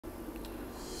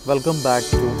Welcome back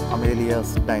to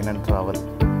AMELIA'S Dine and Travel.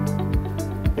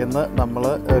 ഇന്ന് നമ്മൾ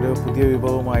ഒരു പുതിയ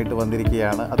വിഭവമായിട്ട്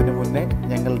വന്നിരിക്കുകയാണ്. അതിനു മുന്നേ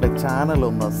ഞങ്ങളുടെ ചാനൽ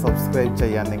ഒന്ന് സബ്സ്ക്രൈബ്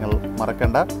ചെയ്യാൻ നിങ്ങൾ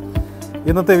മറക്കണ്ട.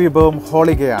 ഇന്നത്തെ വിഭവം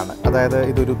ഹോളിഗയാണ്. അതായത്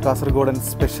ഇതൊരു കാസർഗോഡൻ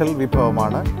സ്പെഷ്യൽ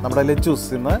വിഭവമാണ്. നമ്മുടെ ലെച്ചൂസ്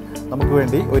ഇന്ന് നമുക്ക്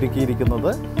വേണ്ടി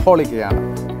ഒരുക്കിയിരിക്കുന്നത് ഹോളിഗയാണ്.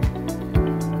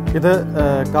 ഇത്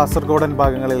കാസർഗോഡൻ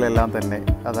ഭാഗങ്ങളിലെല്ലാം തന്നെ,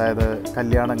 അതായത്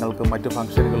കല്യാണങ്ങൾക്കും മറ്റു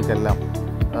ഫംഗ്ഷനുകൾക്കെല്ലാം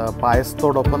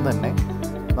പായസത്തോടൊപ്പം തന്നെ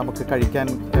നമുക്ക് കഴിക്കാൻ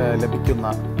ലഭിക്കുന്ന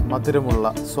മധുരമുള്ള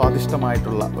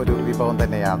സ്വാദിഷ്ടമായിട്ടുള്ള ഒരു വിഭവം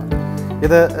തന്നെയാണ്.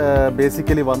 ഇത്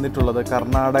ബേസിക്കലി വന്നിട്ടുള്ളത്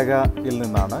കർണാടകയിൽ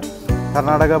നിന്നാണ്.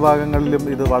 കർണാടക ഭാഗങ്ങളിലും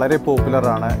ഇത് വളരെ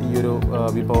പോപ്പുലറാണ് ഈ ഒരു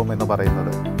വിഭവം എന്ന്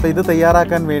പറയുന്നത്. അപ്പോൾ ഇത്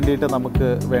തയ്യാറാക്കാൻ വേണ്ടിയിട്ട് നമുക്ക്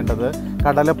വേണ്ടത്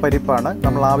കടലപ്പരിപ്പാണ്.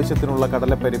 നമ്മൾ ആവശ്യത്തിനുള്ള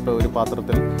കടലപ്പരിപ്പ് ഒരു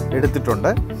പാത്രത്തിൽ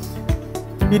എടുത്തിട്ടുണ്ട്.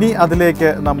 ഇനി അതിലേക്ക്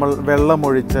നമ്മൾ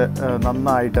വെള്ളമൊഴിച്ച്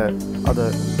നന്നായിട്ട് അത്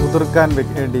കുതിർക്കാൻ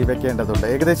വേണ്ടി വെക്കേണ്ടതുണ്ട്.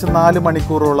 ഏകദേശം 4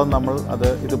 മണിക്കൂറോളം നമ്മൾ അത്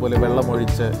ഇതുപോലെ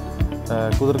വെള്ളമൊഴിച്ച്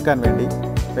കുതിർക്കാൻ വേണ്ടി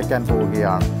വെക്കാൻ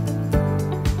പോവുകയാണ്.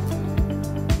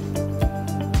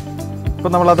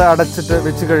 ഇപ്പം നമ്മളത് അടച്ചിട്ട്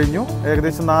വെച്ച് കഴിഞ്ഞു.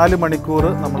 ഏകദേശം 4 മണിക്കൂർ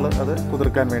നമ്മൾ അത്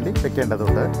കുതിർക്കാൻ വേണ്ടി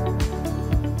വെക്കേണ്ടതുണ്ട്.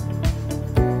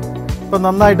 ഇപ്പം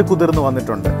നന്നായിട്ട് കുതിർന്ന്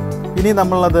വന്നിട്ടുണ്ട്. ഇനി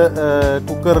നമ്മളത്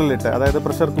കുക്കറിലിട്ട്, അതായത്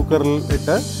പ്രഷർ കുക്കറിൽ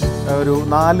ഇട്ട് ഒരു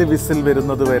 4 വിസിൽ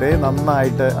വരുന്നത് വരെ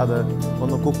നന്നായിട്ട് അത്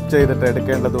ഒന്ന് കുക്ക് ചെയ്തിട്ട്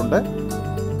എടുക്കേണ്ടതുണ്ട്.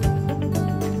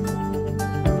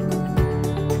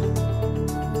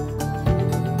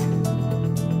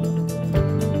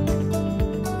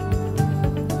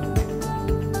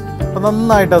 അപ്പം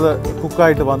നന്നായിട്ടത്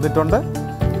കുക്കായിട്ട് വന്നിട്ടുണ്ട്.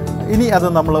 ഇനി അത്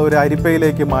നമ്മൾ ഒരു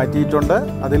അരിപ്പയിലേക്ക് മാറ്റിയിട്ടുണ്ട്.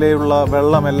 അതിലുള്ള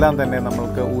വെള്ളമെല്ലാം തന്നെ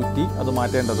നമ്മൾക്ക് ഊറ്റി അത്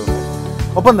മാറ്റേണ്ടതുണ്ട്.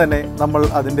 ഒപ്പം തന്നെ നമ്മൾ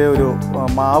അതിൻ്റെ ഒരു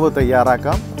മാവ്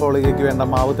തയ്യാറാക്കാം. ഹോളിഗയ്ക്ക് വേണ്ട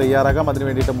മാവ് തയ്യാറാക്കാം. അതിന്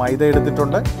വേണ്ടിയിട്ട് മൈദ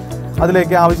എടുത്തിട്ടുണ്ട്.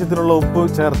 അതിലേക്ക് ആവശ്യത്തിനുള്ള ഉപ്പ്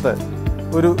ചേർത്ത്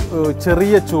ഒരു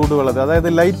ചെറിയ ചൂടുവെള്ളത്തിൽ, അതായത്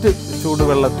ലൈറ്റ്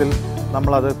ചൂടുവെള്ളത്തിൽ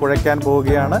നമ്മളത് കുഴയ്ക്കാൻ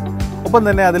പോവുകയാണ്. ഒപ്പം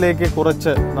തന്നെ അതിലേക്ക്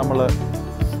കുറച്ച് നമ്മൾ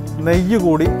നെയ്യ്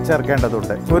കൂടി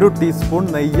ചേർക്കേണ്ടതുണ്ട്. 1 ടീസ്പൂൺ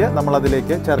നെയ്യ്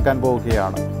നമ്മളതിലേക്ക് ചേർക്കാൻ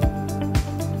പോവുകയാണ്.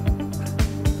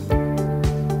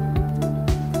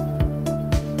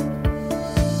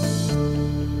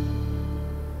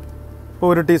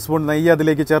 ഇപ്പോൾ 1 ടീസ്പൂൺ നെയ്യ്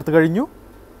അതിലേക്ക് ചേർത്ത് കഴിഞ്ഞു.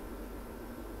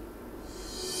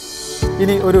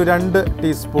 ഇനി ഒരു 2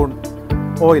 ടീസ്പൂൺ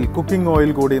ഓയിൽ, കുക്കിംഗ്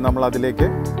ഓയിൽ കൂടി നമ്മൾ അതിലേക്ക്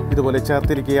ഇതുപോലെ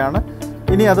ചേർത്തിരിക്കുകയാണ്.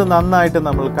 ഇനി അത് നന്നായിട്ട്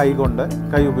നമ്മൾ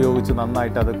കൈ ഉപയോഗിച്ച്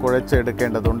നന്നായിട്ട് അത്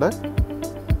കുഴച്ചെടുക്കേണ്ടതുണ്ട്.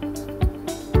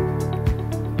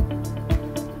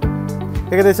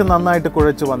 ഏകദേശം നന്നായിട്ട്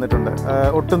കുഴച്ച് വന്നിട്ടുണ്ട്.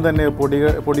 ഒട്ടും തന്നെ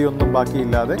പൊടിയൊന്നും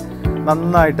ബാക്കിയില്ലാതെ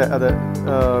നന്നായിട്ട് അത്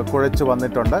കുഴച്ച്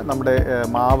വന്നിട്ടുണ്ട്. നമ്മുടെ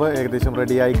മാവ് ഏകദേശം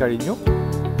റെഡിയായി കഴിഞ്ഞു.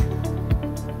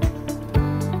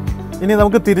 ഇനി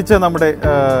നമുക്ക് തിരിച്ച് നമ്മുടെ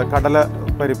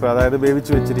കടലപ്പരിപ്പ്, അതായത്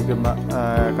വേവിച്ച് വെച്ചിരിക്കുന്ന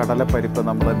കടലപ്പരിപ്പ്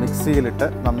നമ്മൾ മിക്സിയിലിട്ട്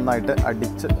നന്നായിട്ട്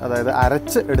അതായത്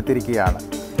അരച്ച് എടുത്തിരിക്കുകയാണ്.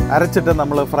 അരച്ചിട്ട്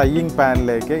നമ്മൾ ഫ്രൈയിങ്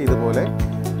പാനിലേക്ക് ഇതുപോലെ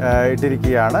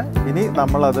ഇട്ടിരിക്കുകയാണ്. ഇനി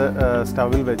നമ്മളത്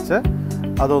സ്റ്റവിൽ വെച്ച്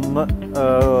അതൊന്ന്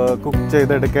കുക്ക്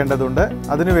ചെയ്തെടുക്കേണ്ടതുണ്ട്.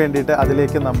 അതിനു വേണ്ടിയിട്ട്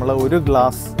അതിലേക്ക് നമ്മൾ 1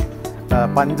 ഗ്ലാസ്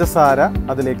പഞ്ചസാര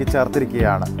അതിലേക്ക്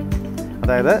ചേർത്തിരിക്കുകയാണ്.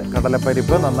 അതായത്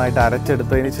കടലപ്പരിപ്പ് നന്നായിട്ട്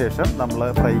അരച്ചെടുത്തതിന് ശേഷം നമ്മൾ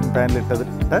ഫ്രൈയിങ്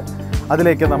പാനിലിട്ടിട്ട്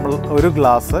അതിലേക്ക് നമ്മൾ 1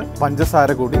 ഗ്ലാസ്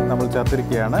പഞ്ചസാര കൂടി നമ്മൾ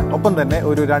ചേർത്തിരിക്കുകയാണ്. ഒപ്പം തന്നെ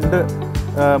ഒരു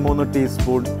 2-3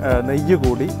 ടീസ്പൂൺ നെയ്യ്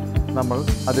കൂടി നമ്മൾ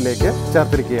അതിലേക്ക്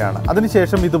ചേർത്തിരിക്കുകയാണ്.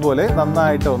 അതിനുശേഷം ഇതുപോലെ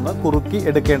നന്നായിട്ട് ഒന്ന് കുറുക്കി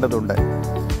എടുക്കേണ്ടതുണ്ട്.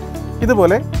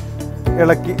 ഇതുപോലെ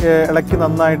ഇളക്കി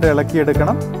നന്നായിട്ട്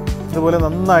ഇളക്കിയെടുക്കണം. ഇതുപോലെ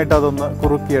നന്നായിട്ട് അതൊന്ന്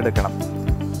കുറുക്കിയെടുക്കണം.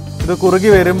 ഇത് കുറുകി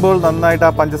വരുമ്പോൾ നന്നായിട്ട് ആ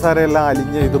പഞ്ചസാരയെല്ലാം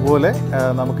അലിഞ്ഞ് ഇതുപോലെ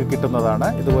നമുക്ക് കിട്ടുന്നതാണ്.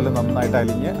 ഇതുപോലെ നന്നായിട്ട്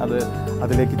അലിഞ്ഞ് അത്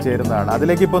അതിലേക്ക് ചേരുന്നതാണ്.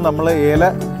 അതിലേക്ക് ഇപ്പോൾ നമ്മൾ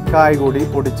ഏലക്കായ കൂടി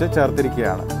പൊടിച്ച്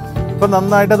ചേർത്തിരിക്കുകയാണ്. ഇപ്പം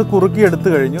നന്നായിട്ട് അത് കുറുക്കി എടുത്തു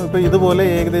കഴിഞ്ഞു. ഇപ്പോൾ ഇതുപോലെ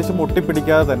ഏകദേശം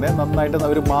ഒട്ടിപ്പിടിക്കാതെ തന്നെ നന്നായിട്ട്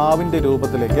ഒരു മാവിൻ്റെ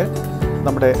രൂപത്തിലേക്ക്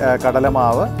നമ്മുടെ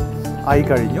കടലമാവ് ആയി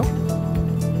കഴിഞ്ഞു.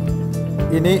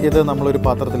 ഇനി ഇത് നമ്മളൊരു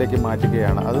പാത്രത്തിലേക്ക്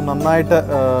മാറ്റുകയാണ്. അത് നന്നായിട്ട്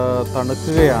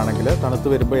തണുക്കുകയാണെങ്കിൽ, തണുത്ത്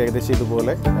വരുമ്പോൾ ഏകദേശം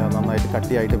ഇതുപോലെ നന്നായിട്ട്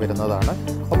കട്ടിയായിട്ട് വരുന്നതാണ്.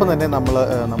 ഒപ്പം തന്നെ നമ്മൾ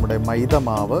നമ്മുടെ മൈദ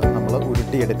മാവ് നമ്മൾ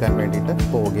ഉരുട്ടിയെടുക്കാൻ വേണ്ടിയിട്ട്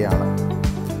പോവുകയാണ്.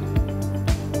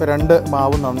 ഇപ്പോൾ 2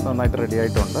 മാവ് നന്നായിട്ട് റെഡി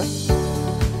ആയിട്ടുണ്ട്.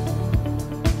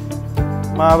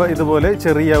 മാവ് ഇതുപോലെ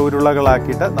ചെറിയ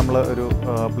ഉരുളകളാക്കിയിട്ട് നമ്മൾ ഒരു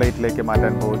പ്ലേറ്റിലേക്ക്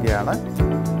മാറ്റാൻ പോവുകയാണ്.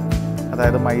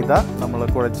 അതായത് മൈദ നമ്മൾ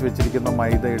കുഴച്ച് വെച്ചിരിക്കുന്ന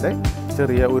മൈദയുടെ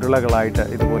ചെറിയ ഉരുളകളായിട്ട്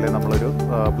ഇതുപോലെ നമ്മളൊരു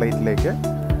പ്ലേറ്റിലേക്ക്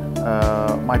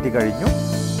മാറ്റി കഴിഞ്ഞു.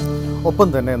 ഒപ്പം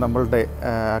തന്നെ നമ്മളുടെ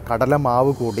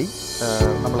കടലമാവ് കൂടി,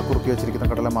 നമ്മൾ കുറുക്കി വെച്ചിരിക്കുന്ന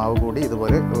കടലമാവ് കൂടി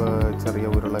ഇതുപോലെ ചെറിയ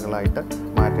ഉരുളകളായിട്ട്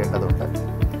മാറ്റേണ്ടതുണ്ട്.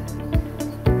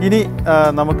 ഇനി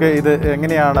നമുക്ക് ഇത്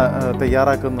എങ്ങനെയാണ്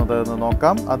തയ്യാറാക്കുന്നത് എന്ന്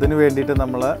നോക്കാം. അതിനു വേണ്ടിയിട്ട്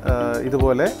നമ്മൾ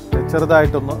ഇതുപോലെ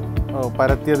ചെറുതായിട്ടൊന്ന്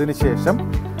പരത്തിയതിന് ശേഷം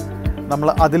നമ്മൾ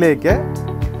അതിലേക്ക്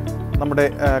നമ്മുടെ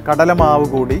കടലമാവ്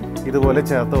കൂടി ഇതുപോലെ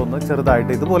ചേർത്ത് ഒന്ന്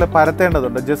ചെറുതായിട്ട് ഇതുപോലെ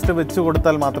പരത്തേണ്ടതുണ്ട്. ജസ്റ്റ് വെച്ച്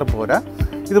കൊടുത്താൽ മാത്രം പോരാ,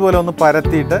 ഇതുപോലെ ഒന്ന്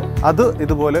പരത്തിയിട്ട് അത്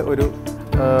ഇതുപോലെ ഒരു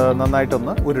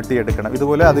നന്നായിട്ടൊന്ന് ഉരുട്ടിയെടുക്കണം.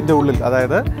 ഇതുപോലെ അതിൻ്റെ ഉള്ളിൽ,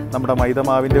 അതായത് നമ്മുടെ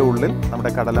മൈദമാവിൻ്റെ ഉള്ളിൽ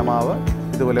നമ്മുടെ കടലമാവ്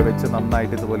ഇതുപോലെ വെച്ച്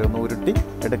നന്നായിട്ട് ഇതുപോലെ ഒന്ന് ഉരുട്ടി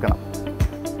എടുക്കണം.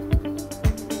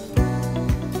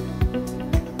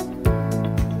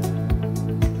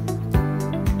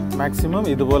 മാക്സിമം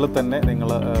ഇതുപോലെ തന്നെ നിങ്ങൾ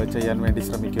ചെയ്യാൻ വേണ്ടി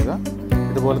ശ്രമിക്കുക.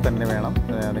 ഇതുപോലെ തന്നെ വേണം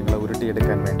നിങ്ങൾ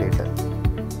ഉരുട്ടിയെടുക്കാൻ വേണ്ടിയിട്ട്.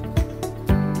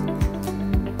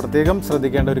 പ്രത്യേകം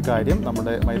ശ്രദ്ധിക്കേണ്ട ഒരു കാര്യം,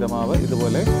 നമ്മുടെ മൈദമാവ്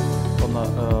ഇതുപോലെ ഒന്ന്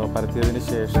പരത്തിയതിന്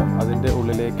ശേഷം അതിൻ്റെ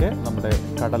ഉള്ളിലേക്ക് നമ്മുടെ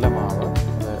കടലമാവ്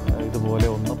ഇതുപോലെ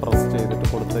ഒന്ന് പ്രസ് ചെയ്തിട്ട്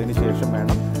കൊടുത്തതിന് ശേഷം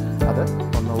വേണം അത്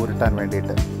ഒന്ന് ഉരുട്ടാൻ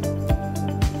വേണ്ടിയിട്ട്.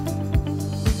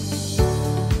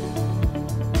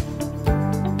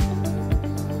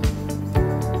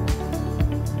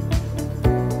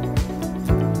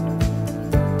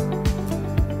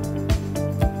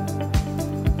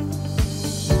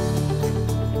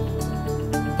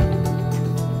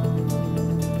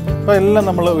 അപ്പോൾ എല്ലാം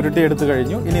നമ്മൾ ഉരുട്ടിയെടുത്ത്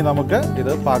കഴിഞ്ഞു. ഇനി നമുക്ക് ഇത്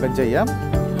പാകം ചെയ്യാം.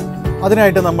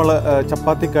 അതിനായിട്ട് നമ്മൾ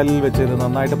ചപ്പാത്തി കല്ലിൽ വെച്ച് ഇത്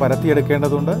നന്നായിട്ട്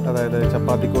പരത്തിയെടുക്കേണ്ടതുണ്ട്. അതായത്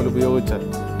ചപ്പാത്തിക്കോൽ ഉപയോഗിച്ച്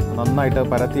നന്നായിട്ട്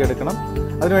പരത്തിയെടുക്കണം.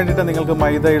 അതിന് വേണ്ടിയിട്ട് നിങ്ങൾക്ക്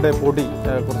മൈദയുടെ പൊടി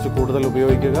കുറച്ച് കൂടുതൽ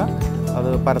ഉപയോഗിക്കുക, അത്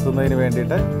പരത്തുന്നതിന്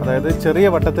വേണ്ടിയിട്ട്. അതായത് ചെറിയ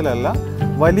വട്ടത്തിലല്ല,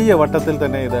 വലിയ വട്ടത്തിൽ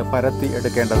തന്നെ ഇത് പരത്തി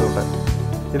എടുക്കേണ്ടതുണ്ട്.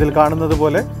 ഇതിൽ കാണുന്നത്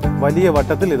പോലെ വലിയ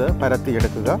വട്ടത്തിൽ ഇത്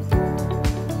പരത്തിയെടുക്കുക.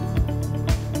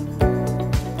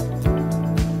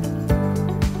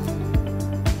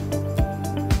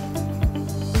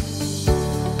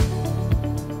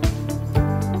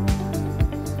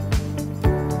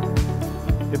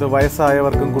 ഇത്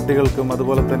വയസ്സായവർക്കും കുട്ടികൾക്കും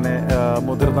അതുപോലെ തന്നെ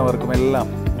മുതിർന്നവർക്കും എല്ലാം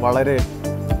വളരെ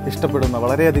ഇഷ്ടപ്പെടുന്ന,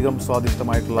 വളരെയധികം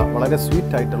സ്വാദിഷ്ടമായിട്ടുള്ള, വളരെ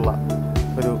സ്വീറ്റായിട്ടുള്ള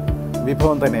ഒരു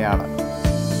വിഭവം തന്നെയാണ്.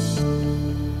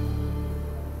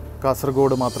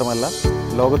 കാസർഗോഡ് മാത്രമല്ല,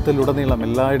 ലോകത്തിലുടനീളം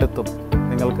എല്ലായിടത്തും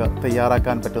നിങ്ങൾക്ക്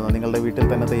തയ്യാറാക്കാൻ പറ്റുന്ന, നിങ്ങളുടെ വീട്ടിൽ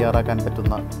തന്നെ തയ്യാറാക്കാൻ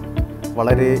പറ്റുന്ന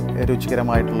വളരെ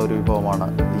രുചികരമായിട്ടുള്ളൊരു വിഭവമാണ്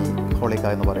ഈ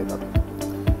ഹോളിക്ക എന്ന് പറയുന്നത്.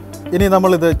 ഇനി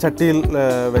നമ്മളിത് ചട്ടിയിൽ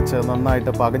വെച്ച്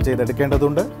നന്നായിട്ട് പാകം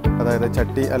ചെയ്തെടുക്കേണ്ടതുണ്ട്. അതായത്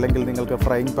ചട്ടി അല്ലെങ്കിൽ നിങ്ങൾക്ക്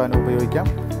ഫ്രൈയിങ് പാൻ ഉപയോഗിക്കാം.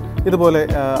 ഇതുപോലെ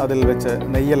അതിൽ വെച്ച്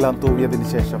നെയ്യെല്ലാം തൂവിയതിന്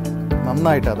ശേഷം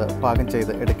നന്നായിട്ട് അത് പാകം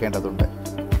ചെയ്ത് എടുക്കേണ്ടതുണ്ട്.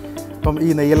 അപ്പം ഈ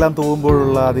നെയ്യെല്ലാം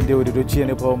തൂവുമ്പോഴുള്ള അതിൻ്റെ ഒരു രുചി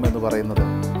അനുഭവം എന്ന് പറയുന്നത്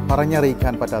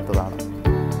പറഞ്ഞറിയിക്കാൻ പറ്റാത്തതാണ്.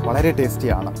 വളരെ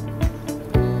ടേസ്റ്റിയാണ്.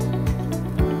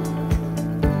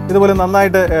 ഇതുപോലെ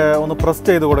നന്നായിട്ട് ഒന്ന് പ്രസ്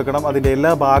ചെയ്ത് കൊടുക്കണം. അതിൻ്റെ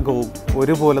എല്ലാ ഭാഗവും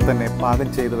ഒരുപോലെ തന്നെ പാകം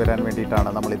ചെയ്ത് വരാൻ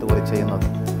വേണ്ടിയിട്ടാണ് നമ്മൾ ഇതുപോലെ ചെയ്യുന്നത്.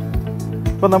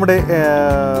 ഇപ്പം നമ്മുടെ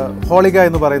ഹോളിക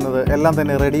എന്ന് പറയുന്നത് എല്ലാം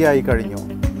തന്നെ റെഡിയായി കഴിഞ്ഞു.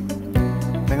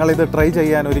 നിങ്ങളിത് ട്രൈ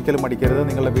ചെയ്യാൻ ഒരിക്കലും മടിക്കരുത്.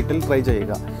 നിങ്ങളുടെ വീട്ടിൽ ട്രൈ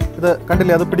ചെയ്യുക. ഇത്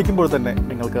കണ്ടില്ലേ, അത് പിടിക്കുമ്പോൾ തന്നെ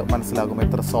നിങ്ങൾക്ക് മനസ്സിലാകും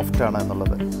എത്ര സോഫ്റ്റാണ്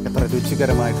എന്നുള്ളത്, എത്ര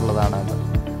രുചികരമായിട്ടുള്ളതാണ് എന്ന്.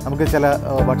 നമുക്ക് ചില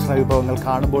ഭക്ഷണ വിഭവങ്ങൾ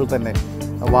കാണുമ്പോൾ തന്നെ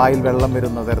വായിൽ വെള്ളം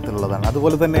വരുന്ന തരത്തിലുള്ളതാണ്.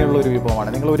 അതുപോലെ തന്നെയുള്ള ഒരു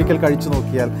വിഭവമാണ്. നിങ്ങൾ ഒരിക്കൽ കഴിച്ചു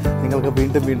നോക്കിയാൽ നിങ്ങൾക്ക്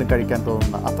വീണ്ടും വീണ്ടും കഴിക്കാൻ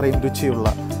തോന്നുന്ന അത്രയും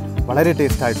രുചിയുള്ള, വളരെ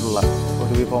ടേസ്റ്റായിട്ടുള്ള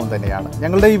ഒരു വിഭവം തന്നെയാണ്.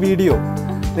 ഞങ്ങളുടെ ഈ വീഡിയോ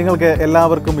നിങ്ങൾക്ക്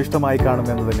എല്ലാവർക്കും ഇഷ്ടമായി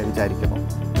കാണുമെന്ന് തന്നെ വിചാരിക്കുന്നു.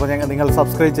 അപ്പോൾ നിങ്ങൾ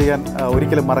സബ്സ്ക്രൈബ് ചെയ്യാൻ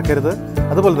ഒരിക്കലും മറക്കരുത്.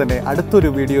 അതുപോലെ തന്നെ അടുത്തൊരു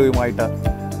വീഡിയോയുമായിട്ട്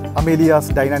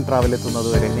അമേലിയാസ് ഡൈൻ ആൻഡ് ട്രാവൽ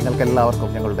എത്തുന്നതുവരെ നിങ്ങൾക്കെല്ലാവർക്കും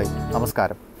ഞങ്ങളുടെ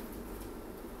നമസ്കാരം.